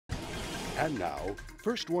And now,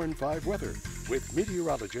 First Warn 5 weather with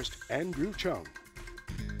meteorologist Andrew Chung.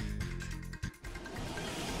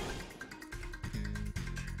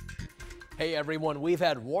 Hey everyone, we've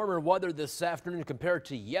had warmer weather this afternoon compared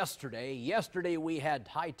to yesterday. Yesterday we had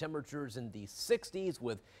high temperatures in the 60s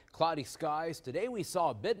with cloudy skies. Today we saw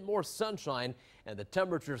a bit more sunshine and the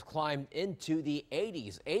temperatures climbed into the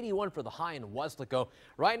 80s. 81 for the high in Weslaco.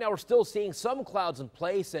 Right now we're still seeing some clouds in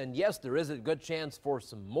place, and yes, there is a good chance for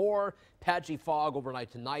some more patchy fog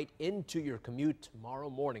overnight tonight into your commute tomorrow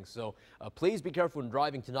morning. So please be careful when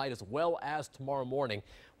driving tonight as well as tomorrow morning.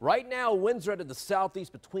 Right now, winds are out of the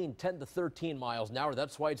southeast between 10 to 13 miles an hour.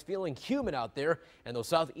 That's why it's feeling humid out there, and those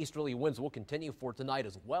southeasterly winds will continue for tonight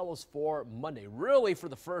as well as for Monday, really for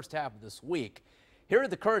the first half of this week. Here are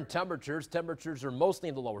the current temperatures. Temperatures are mostly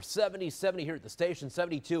in the lower 70s, 70 here at the station,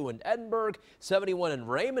 72 in Edinburg, 71 in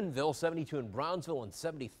Raymondville, 72 in Brownsville, and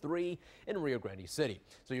 73 in Rio Grande City.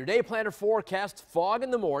 So your day planner forecast: fog in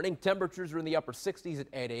the morning. Temperatures are in the upper 60s at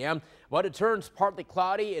 8 a.m., but it turns partly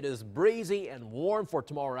cloudy. It is breezy and warm for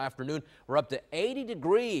tomorrow afternoon. We're up to 80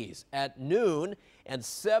 degrees at noon and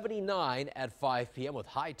 79 at 5 p.m. with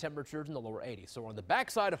high temperatures in the lower 80s. So we're on the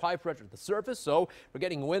backside of high pressure at the surface, so we're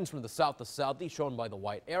getting winds from the south to southeast shown by the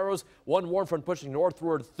white arrows. One warm front pushing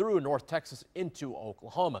northward through North Texas into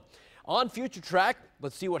Oklahoma. On future track,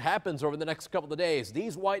 let's see what happens over the next couple of days.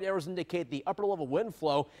 These white arrows indicate the upper level wind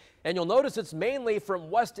flow, and you'll notice it's mainly from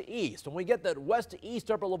west to east. When we get that west to east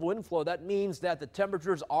upper level wind flow, that means that the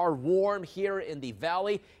temperatures are warm here in the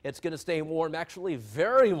valley. It's going to stay warm, actually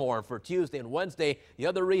very warm for Tuesday and Wednesday. The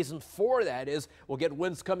other reason for that is we'll get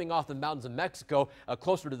winds coming off the mountains of Mexico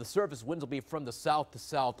closer to the surface. Winds will be from the south to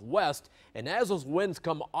southwest, and as those winds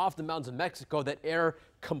come off the mountains of Mexico, that air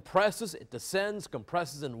compresses, it descends,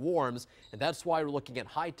 compresses, and warms, and that's why we're looking at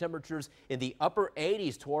high temperatures in the upper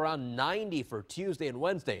 80s to around 90 for Tuesday and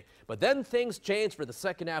Wednesday. But then things change for the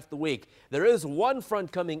second half of the week. There is one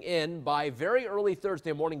front coming in by very early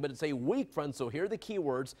Thursday morning, but it's a weak front, so here are the key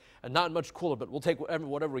words. Not much cooler, but we'll take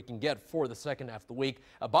whatever we can get for the second half of the week.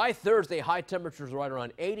 By Thursday, high temperatures right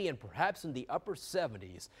around 80 and perhaps in the upper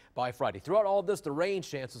 70s by Friday. Throughout all of this, the rain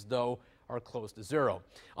chances, though, are close to zero.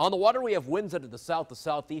 On the water, we have winds out of the south to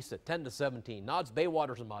southeast at 10 to 17 knots. Bay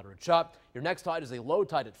waters a moderate chop. Your next tide is a low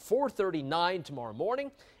tide at 4:39 tomorrow morning,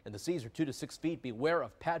 and the seas are 2 to 6 feet. Beware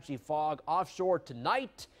of patchy fog offshore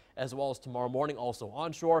tonight as well as tomorrow morning, also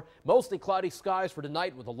onshore. Mostly cloudy skies for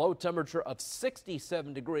tonight with a low temperature of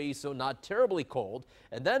 67 degrees, so not terribly cold.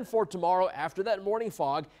 And then for tomorrow, after that morning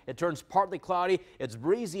fog, it turns partly cloudy. It's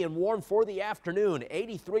breezy and warm for the afternoon,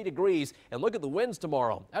 83 degrees. And look at the winds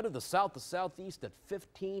tomorrow, out of the south to southeast at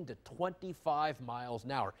 15 to 25 miles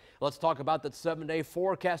an hour. Let's talk about that 7-day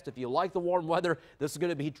forecast. If you like the warm weather, this is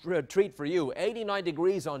going to be a treat for you. 89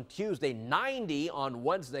 degrees on Tuesday, 90 on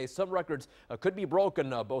Wednesday. Some records could be broken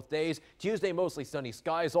both days. Tuesday, mostly sunny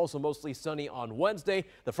skies, also mostly sunny on Wednesday.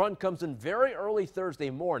 The front comes in very early Thursday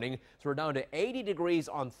morning, so we're down to 80 degrees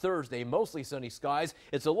on Thursday, mostly sunny skies.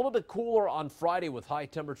 It's a little bit cooler on Friday with high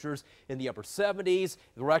temperatures in the upper 70s.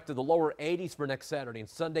 We're back to the lower 80s for next Saturday and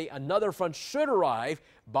Sunday. Another front should arrive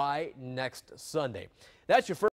by next Sunday. That's your first